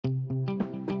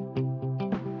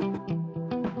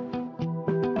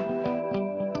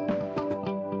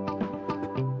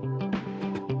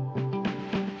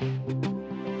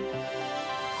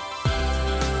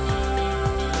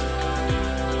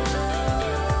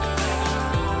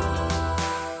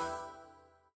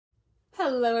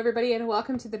Hello everybody and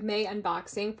welcome to the May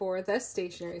unboxing for the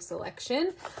Stationery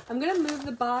Selection. I'm going to move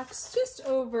the box just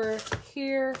over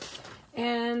here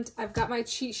and I've got my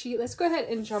cheat sheet. Let's go ahead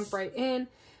and jump right in.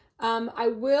 I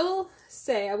will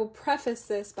preface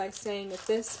this by saying that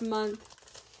this month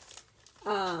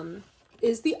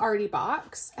is the Arty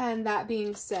box, and that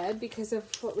being said, because of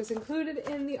what was included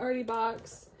in the Arty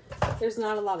box, there's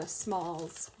not a lot of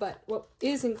smalls, but what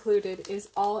is included is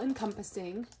all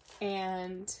encompassing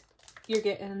and you're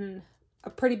getting a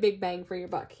pretty big bang for your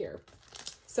buck here.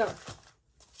 So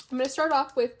I'm going to start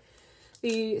off with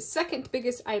the second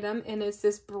biggest item, and it's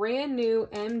this brand new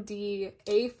MD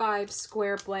A5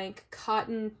 square blank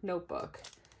cotton notebook.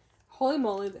 Holy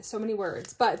moly, there's so many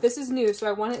words, but this is new, so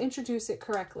I want to introduce it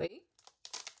correctly.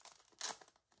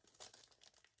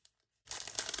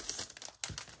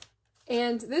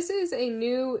 And this is a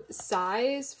new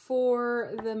size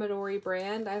for the Midori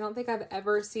brand. I don't think I've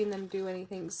ever seen them do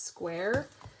anything square,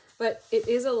 but it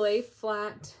is a lay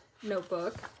flat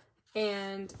notebook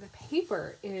and the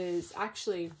paper is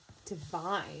actually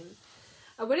divine.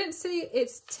 I wouldn't say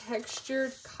it's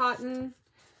textured cotton,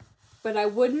 but I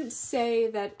wouldn't say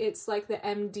that it's like the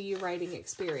MD writing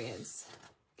experience.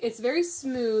 It's very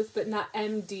smooth, but not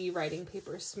MD writing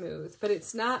paper smooth, but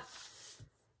it's not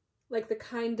like the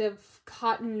kind of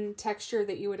cotton texture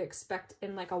that you would expect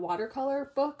in like a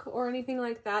watercolor book or anything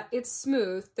like that. It's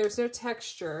smooth, there's no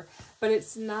texture, but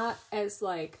it's not as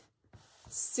like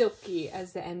silky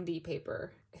as the MD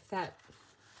paper, if that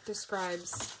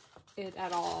describes it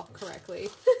at all correctly.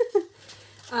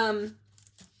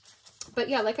 But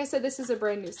yeah, like I said, this is a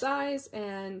brand new size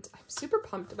and I'm super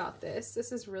pumped about this.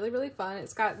 This is really, really fun.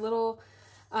 It's got little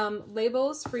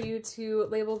labels for you to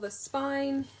label the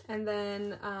spine and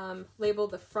then label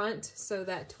the front so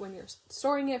that when you're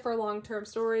storing it for long-term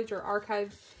storage or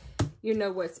archive, you know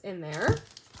what's in there.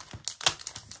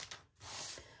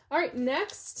 All right,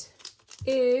 next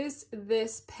is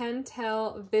this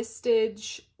Pentel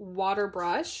Vistage water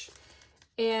brush,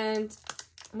 and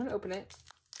I'm gonna open it.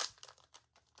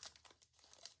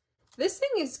 This thing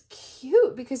is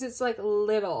cute because it's like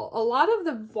little. A lot of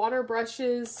the water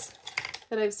brushes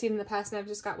that I've seen in the past, and I've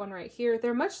just got one right here,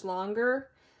 they're much longer.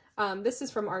 This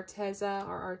is from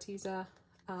Arteza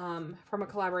from a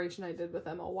collaboration I did with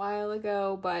them a while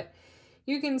ago, but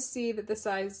you can see that the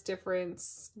size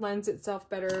difference lends itself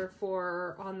better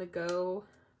for on-the-go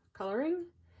coloring.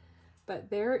 But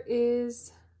there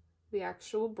is the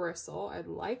actual bristle. I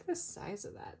like the size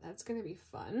of that. That's gonna be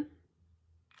fun.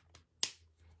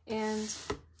 And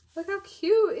look how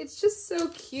cute. It's just so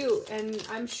cute. And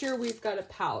I'm sure we've got a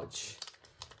pouch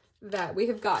that we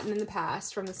have gotten in the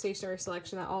past from the Stationery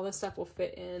Selection that all this stuff will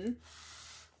fit in.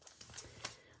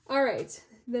 All right,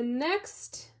 the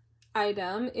next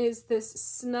item is this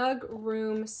Snug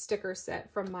Room sticker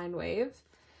set from Mindwave,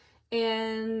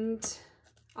 and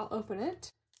I'll open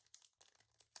it.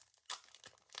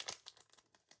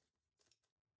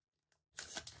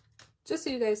 Just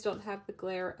so you guys don't have the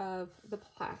glare of the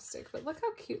plastic, but look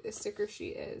how cute this sticker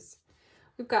sheet is.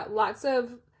 We've got lots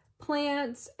of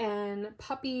plants and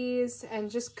puppies and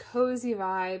just cozy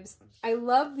vibes. I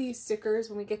love these stickers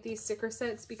when we get these sticker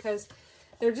sets because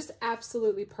they're just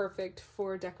absolutely perfect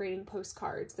for decorating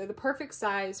postcards. They're the perfect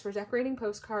size for decorating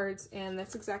postcards, and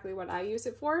that's exactly what I use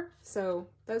it for. So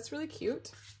that's really cute.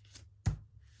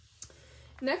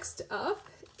 Next up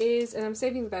is, and I'm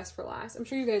saving the best for last, I'm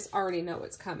sure you guys already know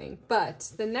what's coming,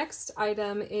 but the next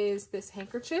item is this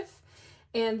handkerchief.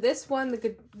 And this won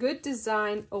the Good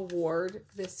Design Award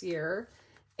this year.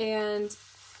 And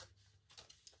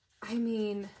I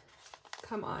mean,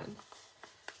 come on.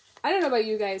 I don't know about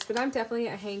you guys, but I'm definitely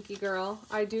a hanky girl.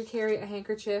 I do carry a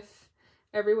handkerchief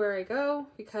everywhere I go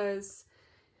because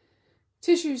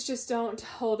tissues just don't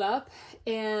hold up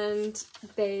and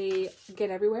they get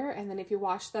everywhere. And then if you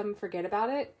wash them, forget about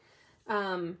it.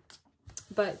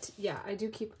 But yeah, I do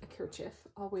keep a kerchief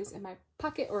always in my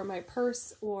pocket or in my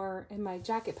purse or in my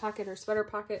jacket pocket or sweater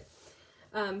pocket.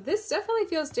 This definitely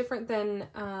feels different than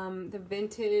the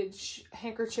vintage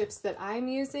handkerchiefs that I'm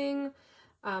using,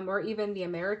 or even the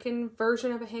American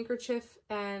version of a handkerchief.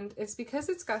 And it's because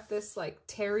it's got this like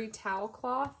terry towel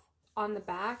cloth on the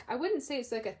back. I wouldn't say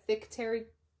it's like a thick terry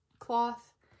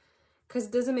cloth because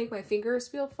it doesn't make my fingers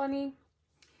feel funny,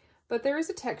 but there is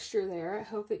a texture there. I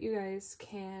hope that you guys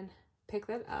can pick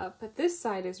that up, but this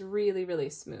side is really, really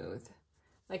smooth.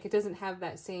 Like it doesn't have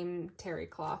that same terry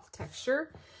cloth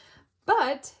texture,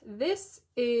 but this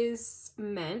is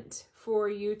meant for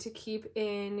you to keep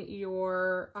in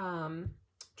your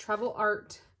travel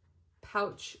art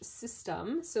pouch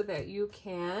system so that you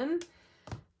can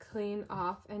clean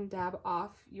off and dab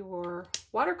off your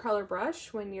watercolor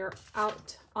brush when you're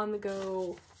out on the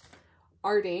go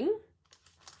arting.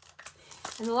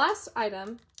 And the last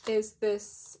item is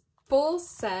this full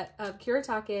set of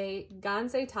Kiritake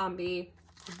Gansei Tambi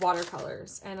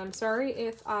watercolors. And I'm sorry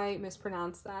if I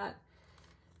mispronounced that.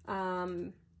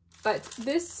 But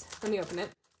this, let me open it.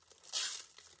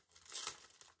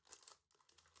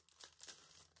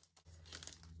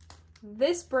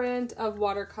 This brand of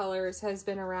watercolors has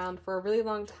been around for a really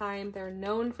long time. They're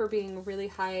known for being really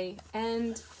high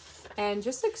end and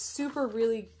just like super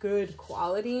really good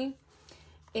quality.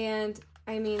 And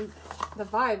I mean, the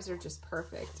vibes are just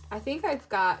perfect. I think I've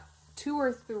got 2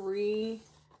 or 3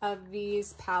 of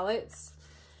these palettes,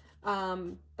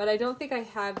 but I don't think I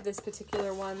have this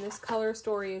particular one. This color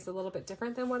story is a little bit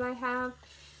different than what I have.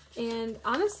 And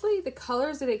honestly, the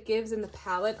colors that it gives in the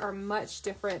palette are much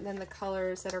different than the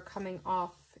colors that are coming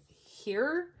off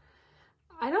here.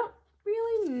 I don't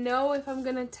really know if I'm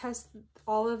gonna test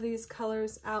all of these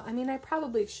colors out. I mean, I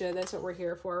probably should. That's what we're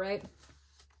here for, right?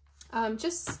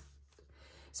 Just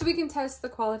so we can test the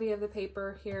quality of the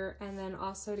paper here, and then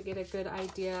also to get a good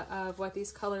idea of what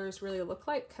these colors really look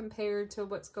like compared to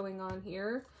what's going on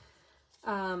here.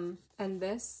 And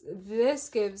this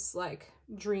gives like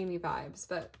dreamy vibes,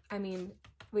 but I mean,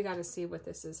 we got to see what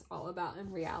this is all about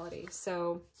in reality.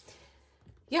 So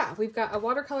yeah, we've got a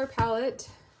watercolor palette,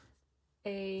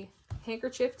 a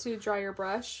handkerchief to dry your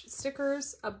brush,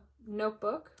 stickers, a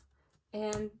notebook,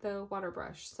 and the water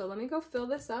brush. So let me go fill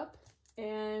this up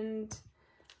and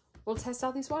we'll test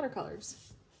out these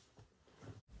watercolors.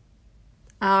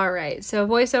 All right, so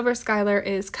voiceover Skylar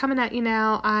is coming at you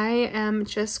now. I am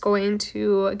just going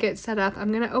to get set up.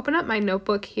 I'm going to open up my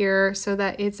notebook here so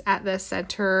that it's at the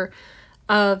center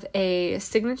of a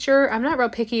signature. I'm not real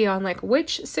picky on like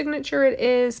which signature it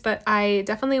is, but I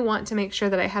definitely want to make sure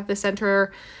that I have the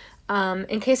center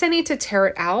in case I need to tear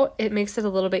it out. It makes it a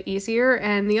little bit easier.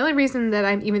 And the only reason that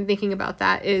I'm even thinking about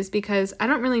that is because I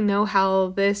don't really know how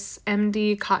this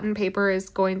MD cotton paper is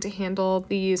going to handle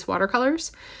these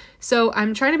watercolors. So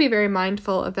I'm trying to be very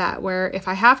mindful of that, where if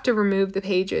I have to remove the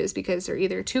pages because they're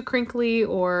either too crinkly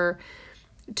or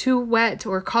too wet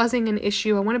or causing an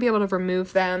issue, I want to be able to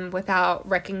remove them without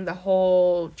wrecking the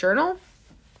whole journal.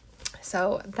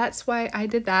 So that's why I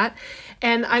did that.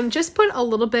 And I'm just put a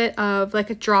little bit of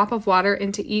like a drop of water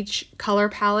into each color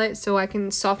palette so I can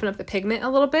soften up the pigment a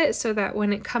little bit, so that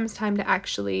when it comes time to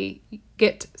actually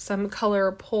get some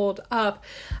color pulled up,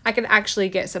 I can actually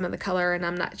get some of the color and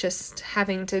I'm not just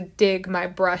having to dig my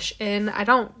brush in. I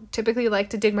don't typically like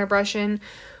to dig my brush in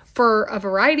for a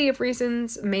variety of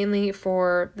reasons, mainly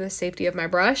for the safety of my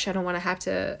brush. I don't want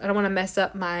to mess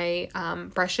up my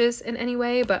brushes in any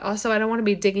way, but also I don't want to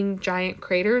be digging giant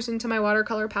craters into my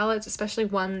watercolor palettes, especially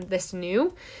one this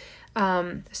new.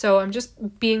 So I'm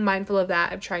just being mindful of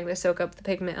that. I'm trying to soak up the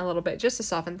pigment a little bit just to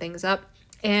soften things up.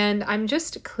 And I'm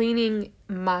just cleaning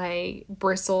my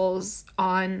bristles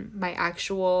on my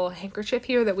actual handkerchief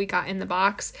here that we got in the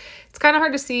box. It's kind of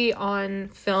hard to see on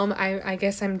film. I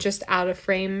guess I'm just out of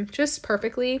frame just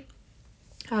perfectly.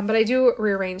 But I do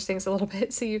rearrange things a little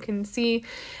bit so you can see.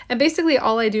 And basically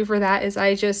all I do for that is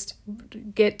I just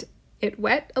get it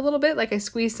wet a little bit. Like I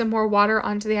squeeze some more water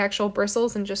onto the actual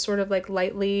bristles and just sort of like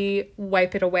lightly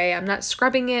wipe it away. I'm not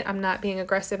scrubbing it. I'm not being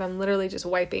aggressive. I'm literally just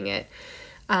wiping it.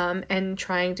 And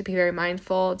trying to be very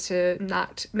mindful to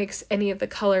not mix any of the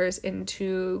colors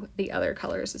into the other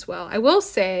colors as well. I will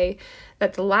say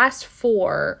that the last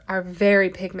 4 are very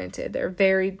pigmented. They're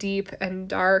very deep and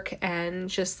dark and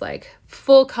just like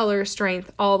full color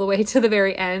strength all the way to the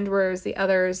very end, whereas the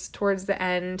others towards the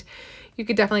end, you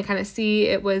could definitely kind of see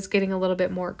it was getting a little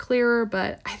bit more clearer,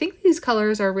 but I think these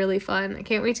colors are really fun. I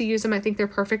can't wait to use them. I think they're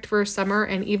perfect for summer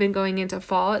and even going into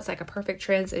fall. It's like a perfect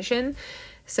transition.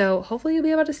 So hopefully you'll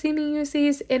be able to see me use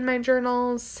these in my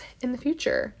journals in the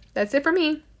future. That's it for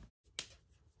me.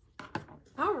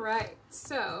 All right,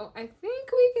 so I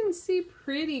think we can see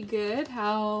pretty good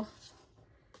how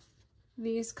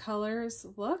these colors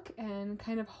look and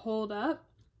kind of hold up,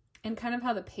 and kind of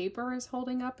how the paper is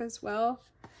holding up as well.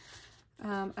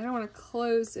 I don't want to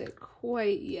close it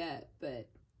quite yet, but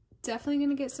definitely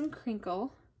going to get some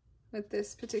crinkle with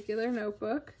this particular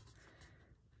notebook.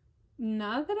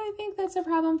 Not that I think that's a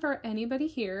problem for anybody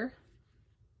here,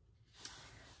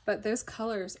 but those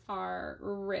colors are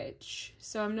rich.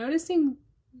 So I'm noticing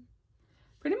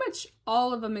pretty much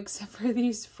all of them except for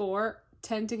these 4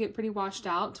 tend to get pretty washed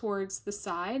out towards the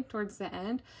side, towards the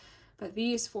end. But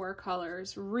these 4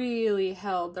 colors really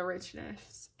held the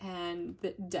richness and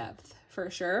the depth for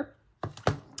sure.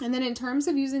 And then in terms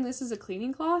of using this as a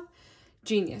cleaning cloth,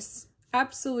 genius.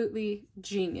 absolutely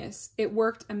genius. It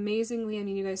worked amazingly. I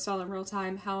mean, you guys saw in real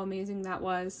time how amazing that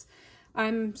was.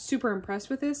 I'm super impressed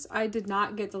with this. I did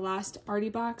not get the last Artie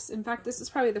box. In fact, this is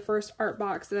probably the first art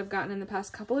box that I've gotten in the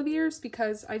past couple of years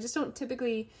because I just don't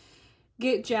typically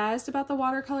get jazzed about the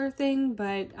watercolor thing,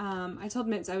 but I told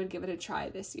Mitz I would give it a try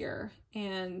this year,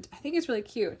 and I think it's really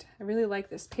cute. I really like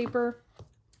this paper.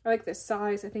 I like this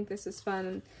size. I think this is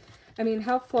fun. I mean,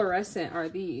 how fluorescent are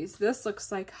these? This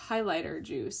looks like highlighter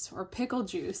juice or pickle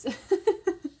juice.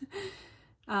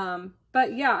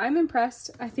 But yeah, I'm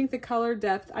impressed. I think the color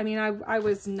depth, I mean, I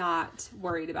was not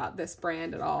worried about this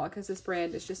brand at all because this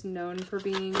brand is just known for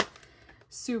being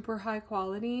super high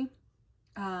quality.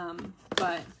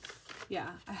 But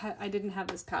yeah, I didn't have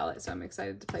this palette, so I'm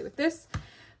excited to play with this.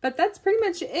 But that's pretty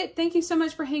much it. Thank you so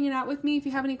much for hanging out with me. If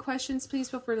you have any questions, please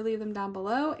feel free to leave them down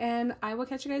below, and I will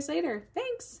catch you guys later.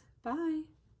 Thanks. Bye.